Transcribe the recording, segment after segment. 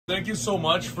Thank you so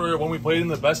much for when we played in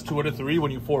the best 2 out of 3 when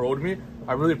you 4-0'd me.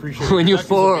 I really appreciate it. When you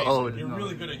 4-0'd. You're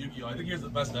really good at Yu-Gi-Oh! I think here's the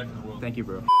best deck in the world. Thank you,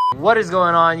 bro. What is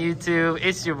going on, YouTube?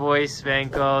 It's your boy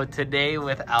Spanko. Today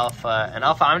with Alpha. And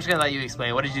Alpha, I'm just gonna let you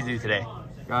explain. What did you do today?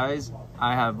 Guys,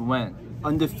 I have went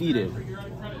undefeated.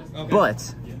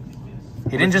 But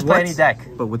He didn't just play any deck.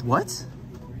 But with what?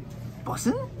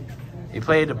 Bussin'? He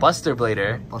played Buster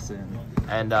Blader. Bussin'.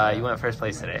 And you went first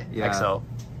place today. Yeah. XO.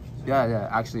 Yeah,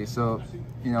 actually. So,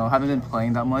 you know, haven't been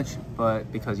playing that much,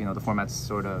 but because, you know, the format's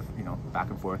sort of, you know,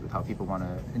 back and forth with how people want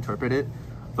to interpret it.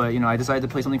 But, you know, I decided to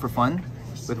play something for fun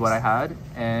with what I had,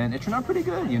 and it turned out pretty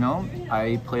good, you know?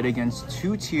 I played against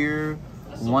 2 tier,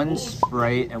 1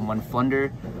 sprite, and 1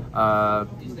 flunder. Not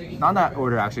in that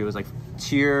order, actually. It was like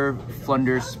tier,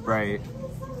 flunder, sprite,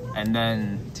 and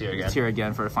then tier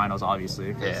again for the finals,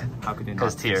 obviously. Yeah. How could I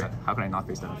not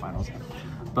face that in finals?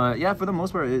 But yeah, for the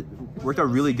most part, it worked out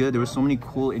really good. There were so many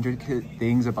cool, intricate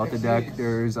things about the deck.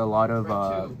 There's a lot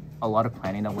of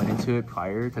planning that went into it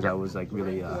prior, because I was like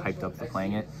really hyped up for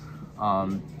playing it.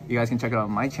 You guys can check it out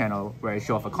on my channel where I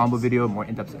show off a combo video, more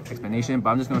in-depth explanation. But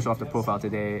I'm just going to show off the profile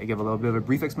today. I give a little bit of a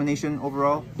brief explanation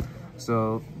overall.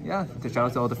 So yeah, shout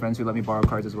out to all the friends who let me borrow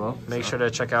cards as well. Make sure to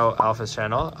check out Alpha's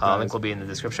channel. Link will be in the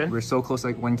description. We're so close to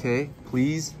like 1K.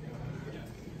 Please,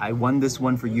 I won this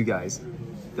one for you guys.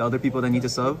 The other people that need to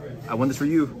sub, I won this for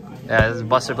you. Yeah, this is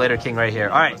Buster Blader King right here.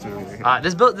 All right,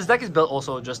 this deck is built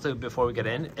also, just to, before we get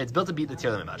in, it's built to beat the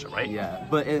tier limit matchup, right? Yeah,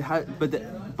 but the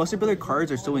Buster Blader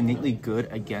cards are so innately good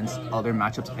against other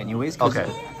matchups anyways. Okay.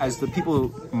 As the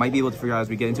people might be able to figure out as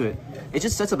we get into it, it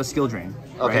just sets up a skill drain.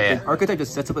 Right? Okay. Yeah. The archetype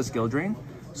just sets up a skill drain.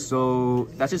 So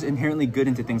that's just inherently good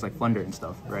into things like Flunder and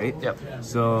stuff, right? Yep.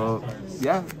 So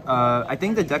yeah, I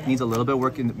think the deck needs a little bit of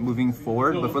work in moving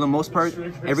forward, but for the most part,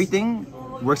 everything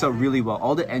works out really well.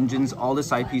 All the engines, all the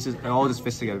side pieces, it all just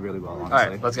fits together really well, honestly. All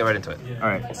right, let's get right into it. All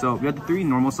right, so we have the 3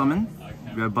 normal summon.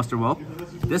 We have Buster Whelp.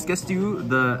 This gets you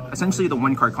essentially the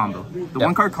 1-card combo. The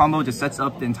 1-card combo just sets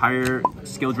up the entire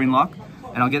skill drain lock,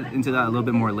 and I'll get into that a little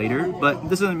bit more later, but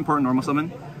this is an important normal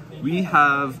summon. We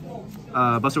have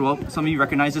Buster Whelp. Some of you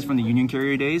recognize this from the Union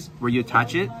Carrier days, where you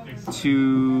attach it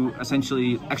to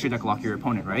essentially extra deck lock your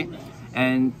opponent, right?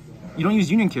 And you don't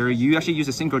use Union Carrier, you actually use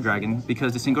a Synchro Dragon,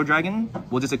 because the Synchro Dragon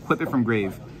will just equip it from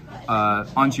grave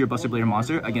onto your Buster Blader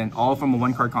monster. Again, all from a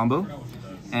 1-card combo.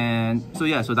 And so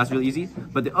yeah, so that's really easy.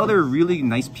 But the other really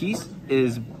nice piece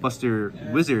is Buster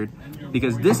Wizard,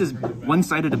 because this is one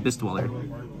side of the Abyss Dweller,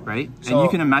 right? So, and you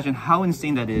can imagine how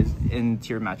insane that is in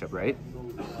tier matchup, right?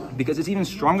 Because it's even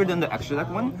stronger than the extra deck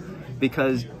one,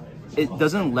 because it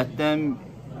doesn't let them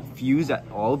fuse at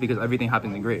all, because everything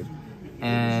happens in grave.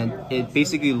 And it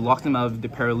basically locks them out of the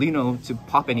Paralino to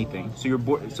pop anything. So your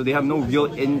board, so they have no real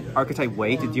archetype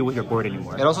way to deal with your board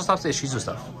anymore. It also stops the Ishizu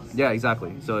stuff. Yeah,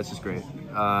 exactly. So it's just great.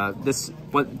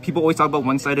 What people always talk about,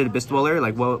 one-sided Abyss Dweller,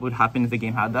 like what would happen if the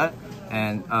game had that,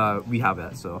 and we have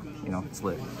that. So you know, it's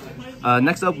lit.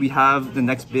 Next up, we have the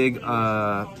next big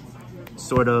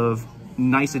sort of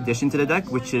nice addition to the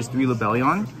deck, which is 3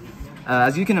 Lebellion.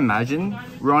 As you can imagine,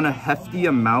 we're on a hefty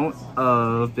amount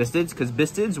of Bistids, because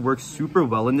Bistids work super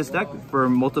well in this deck for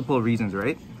multiple reasons,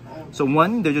 right? So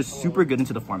 1, they're just super good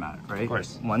into the format, right? Of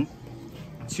course. 1.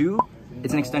 2,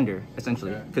 it's an extender,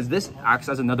 essentially, because this acts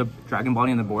as another dragon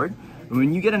body on the board. And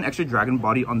when you get an extra dragon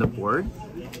body on the board,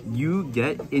 you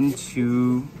get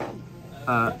into,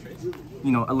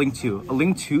 you know, a link 2. A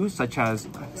link 2, such as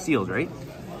Seals, right?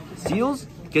 Seals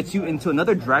gets you into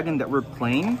another dragon that we're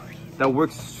playing that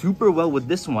works super well with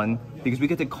this one, because we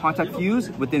get to contact fuse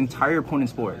with the entire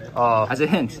opponent's board. As a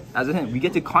hint, we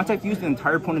get to contact fuse the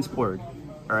entire opponent's board.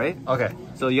 All right. Okay.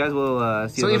 So you guys will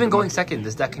see. So even going second,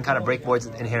 this deck can kind of break boards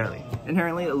inherently.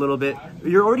 Inherently, a little bit.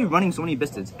 You're already running so many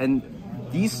Bistids, and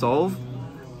these solve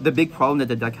the big problem that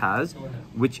the deck has,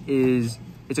 which is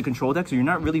it's a control deck, so you're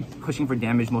not really pushing for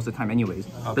damage most of the time, anyways.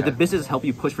 Okay. But the Bistids help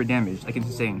you push for damage, like it's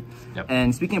insane. Yep.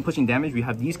 And speaking of pushing damage, we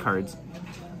have these cards.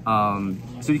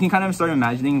 So you can kind of start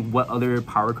imagining what other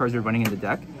power cards are running in the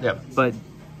deck. Yep. But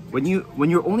when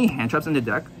your only hand traps in the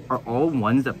deck are all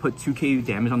ones that put 2k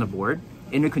damage on the board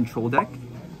in a control deck,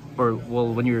 or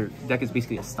well, when your deck is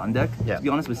basically a stun deck, to be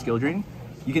honest, with skill drain,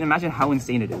 you can imagine how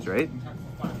insane it is, right?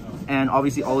 And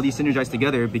obviously all of these synergize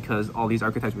together because all these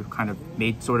archetypes were kind of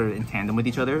made sort of in tandem with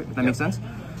each other, if that makes sense.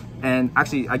 And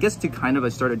actually, I guess to kind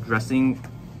of start addressing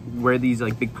where these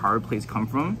like big power plays come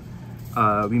from,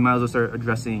 we might as well start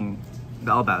addressing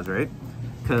the Albaz, right?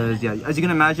 Because yeah, as you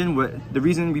can imagine, the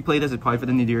reason we play this is probably for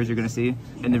the Nadirs you're gonna see,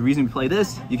 and the reason we play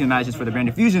this, you can imagine, is for the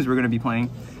Brand Fusions we're gonna be playing.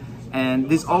 And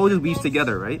this all just weaves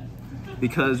together, right?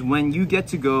 Because when you get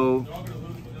to go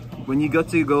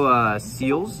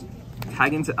Seals,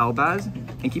 tag into Albaz,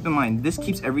 And keep in mind, this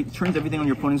turns everything on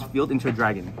your opponent's field into a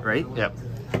dragon, right? Yep.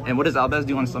 And what does Albaz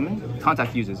do on summon?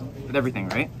 Contact fuses with everything,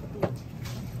 right?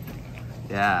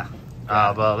 Yeah.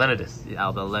 Alba Lenidus. Yeah,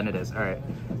 Alba Lenidus. All right.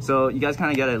 So you guys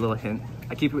kind of get a little hint.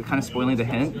 I keep kind of spoiling the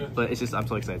hint, but it's just I'm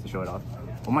so excited to show it off.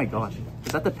 Oh my gosh,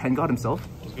 is that the pen god himself?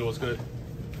 What's good? What's good?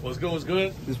 What's good? What's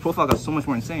good? His profile got so much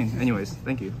more insane. Anyways,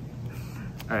 thank you.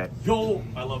 All right. Yo,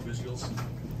 I love visuals.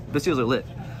 Bestials are lit.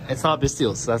 It's not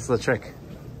Bestials. That's the trick.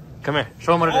 Come here.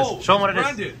 Show him what it is. Show him what it is.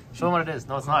 Branded. Show him what it is.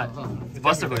 No, it's not. It's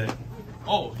Buster Blade.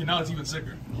 Oh, okay, now it's even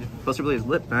sicker. Buster Blade is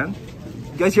lit, man.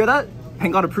 You guys hear that? Pen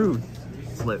god approved.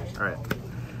 It's lit. All right.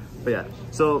 But yeah,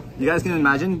 so you guys can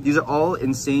imagine these are all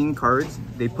insane cards.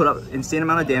 They put up insane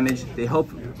amount of damage. They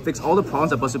help fix all the problems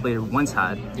that Buster Blade once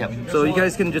had. Yep. So you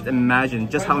guys can just imagine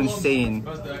just how insane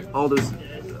all those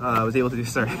was able to do.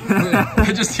 Sorry.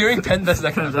 Just hearing pen best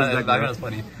deck in the background is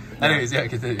funny. Anyways, yeah,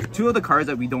 continue. Two of the cards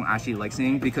that we don't actually like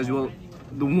seeing because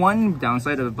the one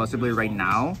downside of Buster Blade right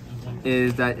now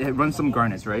is that it runs some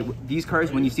garnets, right? These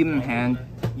cards, when you see them in hand,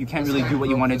 you can't really do what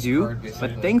you want to do.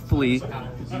 But thankfully,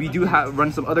 we do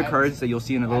run some other cards that you'll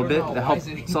see in a little bit that help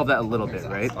solve that a little bit,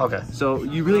 right? Okay. So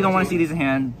you really don't want to see these in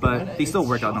hand, but they still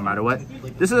work out no matter what.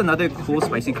 This is another cool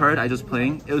spicy card I was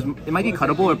playing. It might be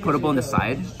cuttable or puttable on the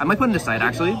side. I might put it in the side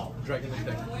actually,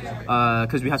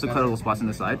 because we have some cuttable spots in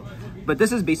the side. But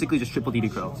this is basically just triple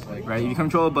DD Crow, right? You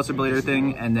control a Buster Blader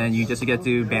thing, and then you just get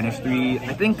to banish 3.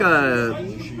 I think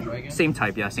same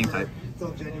type, yeah, same type.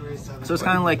 So it's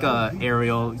kind of like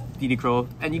aerial DD Crow,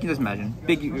 and you can just imagine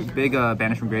big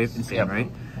banish from grave, insane, yep.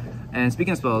 Right? And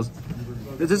speaking of spells,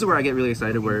 this is where I get really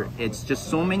excited, where it's just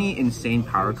so many insane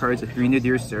power cards. The 3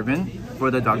 Nadir Servant for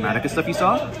the Dogmatica stuff you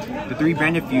saw, the 3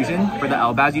 Branded Fusion for the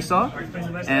Albaz you saw,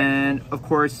 and of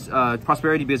course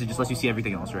Prosperity because it just lets you see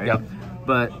everything else, right? Yep.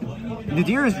 But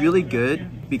Nadir is really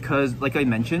good because, like I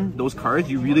mentioned, those cards,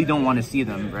 you really don't want to see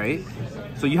them, right?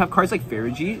 So you have cards like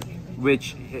Ferigi,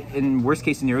 which in worst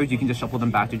case scenarios, you can just shuffle them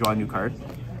back to draw a new card,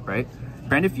 right?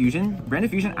 Branded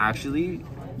Fusion actually,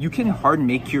 you can hard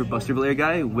make your Buster Blader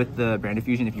guy with the Branded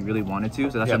Fusion if you really wanted to,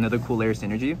 so that's another cool layer of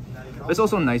synergy. But it's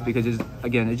also nice because,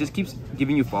 it just keeps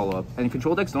giving you follow-up. And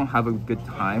control decks don't have a good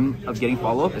time of getting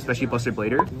follow-up, especially Buster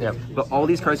Blader. Yep. But all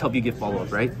these cards help you get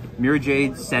follow-up, right? Mirror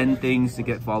Jade, send things to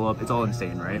get follow-up. It's all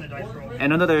insane, right?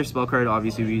 And another spell card,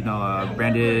 obviously, we know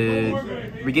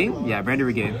Branded Regain? Yeah, Branded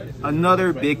Regain.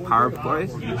 Another big power play,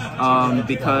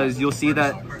 because you'll see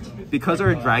that because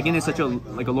our dragon is such a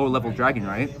lower level dragon,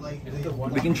 right?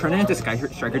 We can turn it into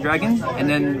Striker Dragon, and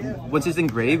then once it's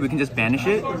engraved, we can just banish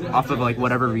it off of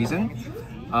whatever reason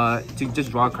to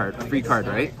just draw a card, a free card,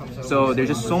 right? So there's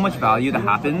just so much value that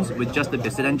happens with just the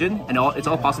Biscuit engine, and it's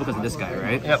all possible because of this guy,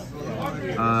 right? Yep.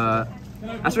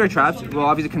 As for our traps, we'll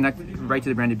obviously connect right to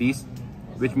the Branded Beast,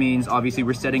 which means obviously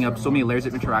we're setting up so many layers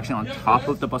of interaction on top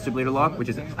of the Buster Blader lock, which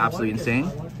is absolutely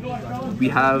insane. We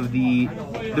have the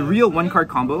real 1-card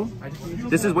combo.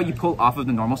 This is what you pull off of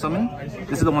the normal summon.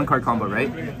 This is the 1-card combo,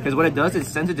 right? Because what it does is it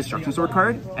sends a Destruction Sword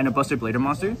card and a Buster Blader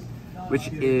monster, which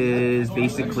is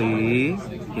basically,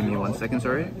 give me 1 second,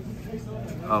 sorry.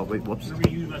 Oh wait, whoops.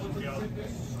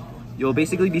 You'll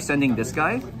basically be sending this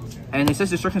guy, and it says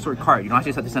Destruction Sword card. You don't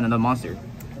actually have to send another monster.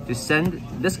 To send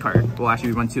this card, well actually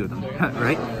we run 2 of them,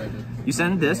 right? You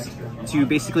send this to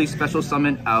basically special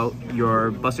summon out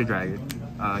your Buster Dragon.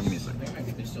 Give me a second.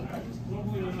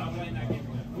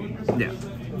 Yeah.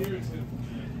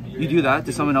 You do that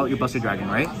to summon out your Buster Dragon,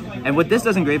 right? And what this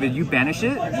does engrave is you banish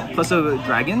it plus a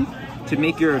dragon to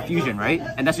make your fusion, right?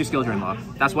 And that's your skill drain lock.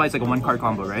 That's why it's like a 1-card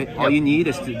combo, right? Yep. All you need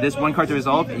is this 1 card to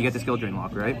resolve, and you get the skill drain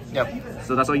lock, right? Yep.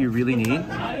 So that's all you really need.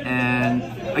 And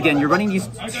again, you're running these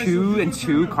 2 and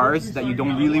 2 cards that you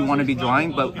don't really want to be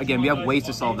drawing, but again, we have ways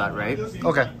to solve that, right?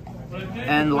 Okay.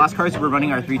 And the last cards we're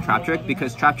running are 3 Trap Trick,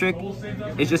 because Trap Trick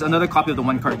is just another copy of the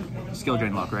 1-card skill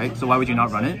drain lock, right? So why would you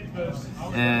not run it?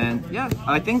 And yeah,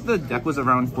 I think the deck was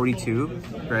around 42,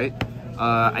 right?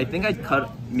 I think I'd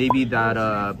cut maybe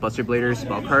that Buster Blader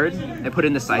spell card and put it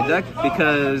in the side deck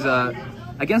because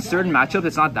against certain matchups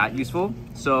it's not that useful.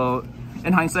 So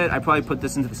in hindsight, I probably put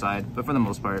this into the side, but for the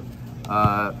most part,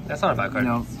 that's not a bad card. You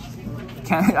know,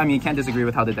 can't disagree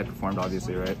with how the deck performed,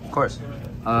 obviously, right? Of course.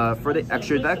 For the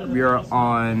extra deck, we are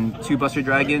on 2 Buster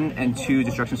Dragon and 2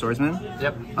 Destruction Swordsman.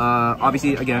 Yep.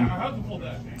 Obviously, again,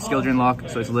 skill drain lock,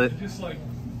 so it's lit.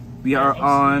 We are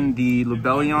on the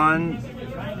Lubellion.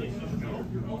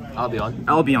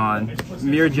 Albion.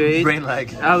 Mirror Jade. Brain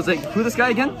lag. I was like, who this guy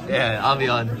again? Yeah,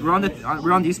 Albion. We're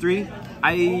on these 3.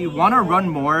 I want to run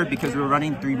more because we're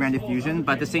running 3 Branded Fusion,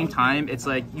 but at the same time, it's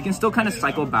like you can still kind of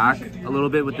cycle back a little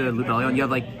bit with the Lubellion. You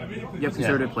have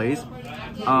conservative plays.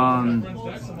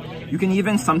 You can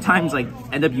even sometimes like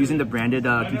end up using the branded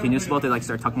continuous flow to like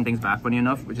start tucking things back, funny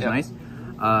enough, which is nice.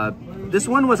 This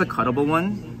one was a cuttable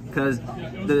one because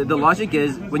the logic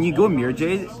is when you go mirror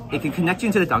jade, it can connect you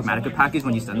into the Dogmatica package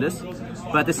when you send this.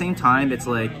 But at the same time, it's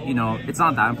like, you know, it's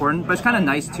not that important. But it's kind of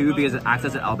nice too because it acts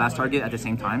as an LBAS target at the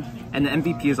same time. And the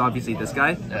MVP is obviously this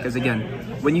guy. Because again,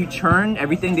 when you churn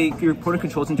everything, your opponent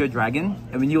controls into a dragon.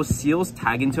 And when your seals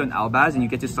tag into an LBAS and you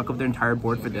get to suck up their entire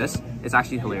board for this, it's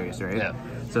actually hilarious, right? Yeah.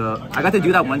 So I got to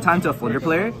do that one time to a Flutter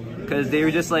player. Because they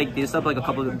were just like, they just up like a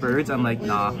couple of birds. I'm like,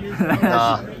 nah.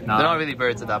 Nah. They're not really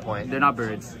birds at that point. They're not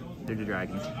birds. They're the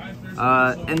dragons.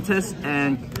 Entis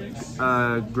and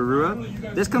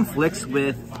Garura. This conflicts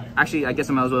with, actually I guess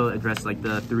I might as well address like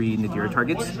the 3 Nadir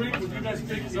targets.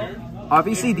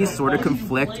 Obviously these sort of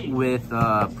conflict with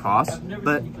Pros,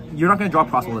 but you're not going to draw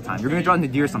Pros all the time. You're going to draw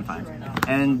Nadir sometimes.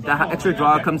 And that extra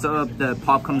draw comes up, the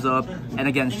pop comes up, and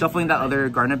again, shuffling that other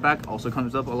Garnet back also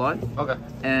comes up a lot. Okay.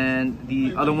 And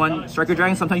the other one, Striker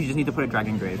Dragon, sometimes you just need to put a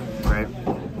Dragon Grave, right?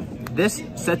 This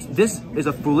is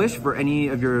a foolish for any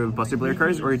of your Buster Blader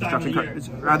cards or your destruction cards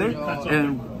rather.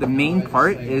 And the main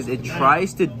part is it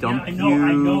tries to dump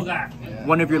you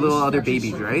one of your little other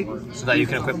babies, right? So that you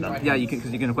can equip them. Yeah, you can,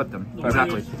 because you can equip them.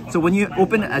 Exactly. So when you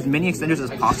open as many extenders as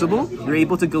possible, you're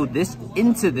able to go this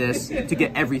into this to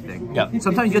get everything. Yeah.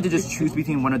 Sometimes you have to just choose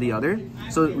between one or the other.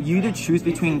 So you either choose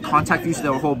between contact fuse to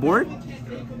the whole board,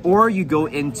 or you go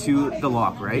into the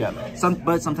lock, right? Yeah.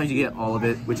 But sometimes you get all of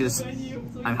it, which is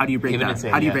how do you break that?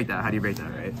 How do you break that? How do you break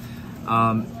that,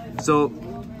 right? So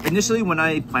initially when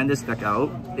I planned this deck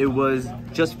out, it was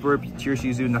just for Tier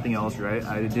Shizu, nothing else, right?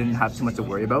 I didn't have too much to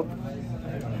worry about.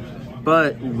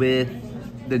 But with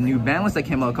the new ban list that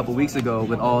came out a couple weeks ago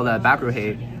with all that back row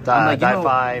hate, I'm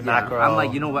like, macro. I'm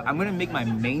like, you know what? I'm gonna make my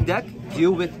main deck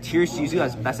deal with Tier Shizu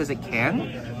as best as it can,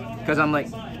 because I'm like,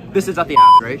 this is up the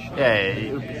ass, right?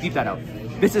 Yeah. Keep that out.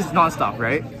 This is non-stop,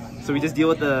 right? So we just deal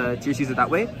with the Tier Shizu that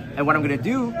way. And what I'm gonna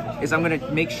do is I'm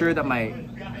gonna make sure that my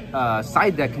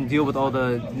side deck can deal with all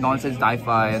the nonsense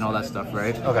Di-Fi and all that stuff,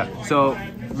 right? Okay. So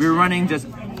we're running just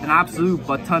an absolute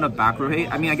butt ton of back row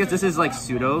hate. I mean, I guess this is like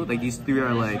pseudo. Like these 3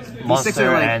 are like Monster these 6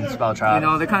 are like, and Spell Trap. You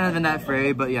know, they're kind of in that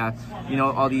fray, but yeah, you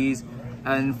know, all these.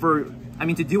 And I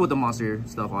mean, to deal with the monster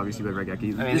stuff, obviously with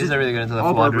Regeki. I mean, these are really good into the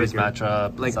Flooders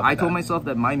matchup. Like I told myself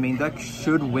that my main deck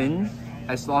should win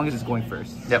as long as it's going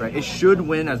first. Yep. Right? It should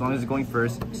win as long as it's going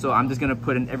first. So I'm just gonna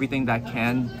put in everything that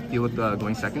can deal with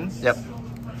going second. Yep.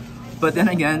 But then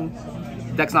again,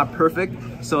 deck's not perfect.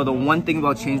 So the one thing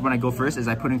that'll change when I go first is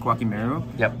I put in Kwakimeru.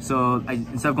 Yep. So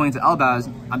instead of going to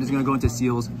Elbaz, I'm just gonna go into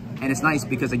Seals. And it's nice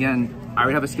because again, I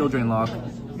already have a skill drain lock.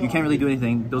 You can't really do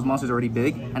anything. Those monsters are already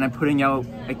big, and I'm putting out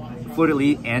like Floated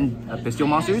Elite and Bestial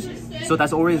monsters. So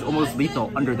that's always almost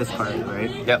lethal under this card, right?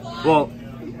 Yep. Well,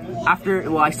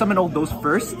 I summon all those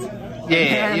first.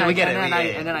 Yeah, we get it.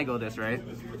 And then I go this, right?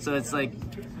 So it's like,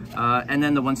 and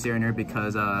then the 1 Serener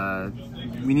because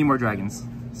we need more dragons.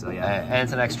 So yeah. And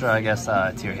it's an extra, I guess,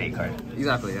 tier hate card.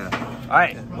 Exactly, yeah. All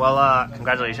right. Well,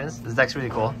 congratulations. This deck's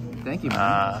really cool. Thank you,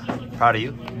 man. Proud of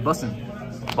you. Bussin'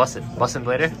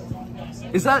 Blader.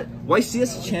 Is that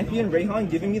YCS champion Rayhan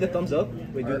giving me the thumbs up?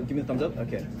 Wait, give me the thumbs up?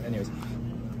 Okay, anyways.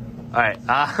 Alright,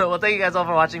 well thank you guys all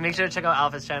for watching. Make sure to check out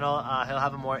Alpha's channel. He'll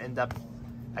have a more in-depth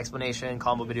explanation,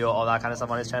 combo video, all that kind of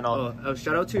stuff on his channel.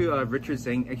 Shout out to Richard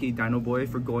Singh, aka Dino Boy,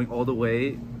 for going all the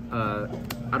way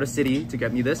out of city to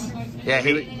get me this. Yeah,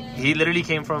 he literally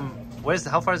came from,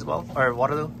 how far is it, or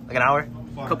Waterloo? Like an hour?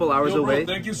 A couple hours away.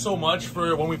 Thank you so much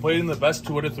for when we played in the best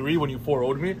 2 out of 3 when you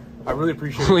 4-0'd me. I really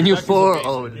appreciate it. When you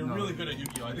 4-0'd. You're really good at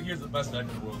Yu-Gi-Oh! I think here's the best deck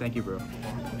in the world. Thank you, bro.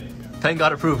 Thank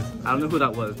God approved. I don't know who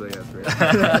that was, but yes, right.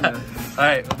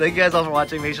 Alright, well, thank you guys all for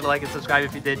watching. Make sure to like and subscribe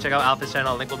if you did. Check out Alpha's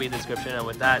channel. Link will be in the description. And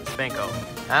with that, Spanko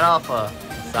and Alpha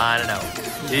signing out.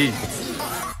 Peace.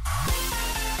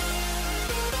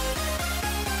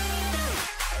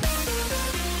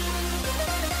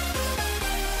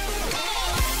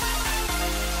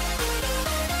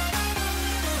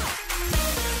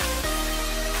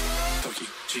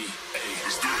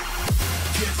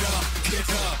 Get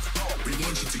up, we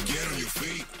want you to get on your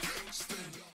feet.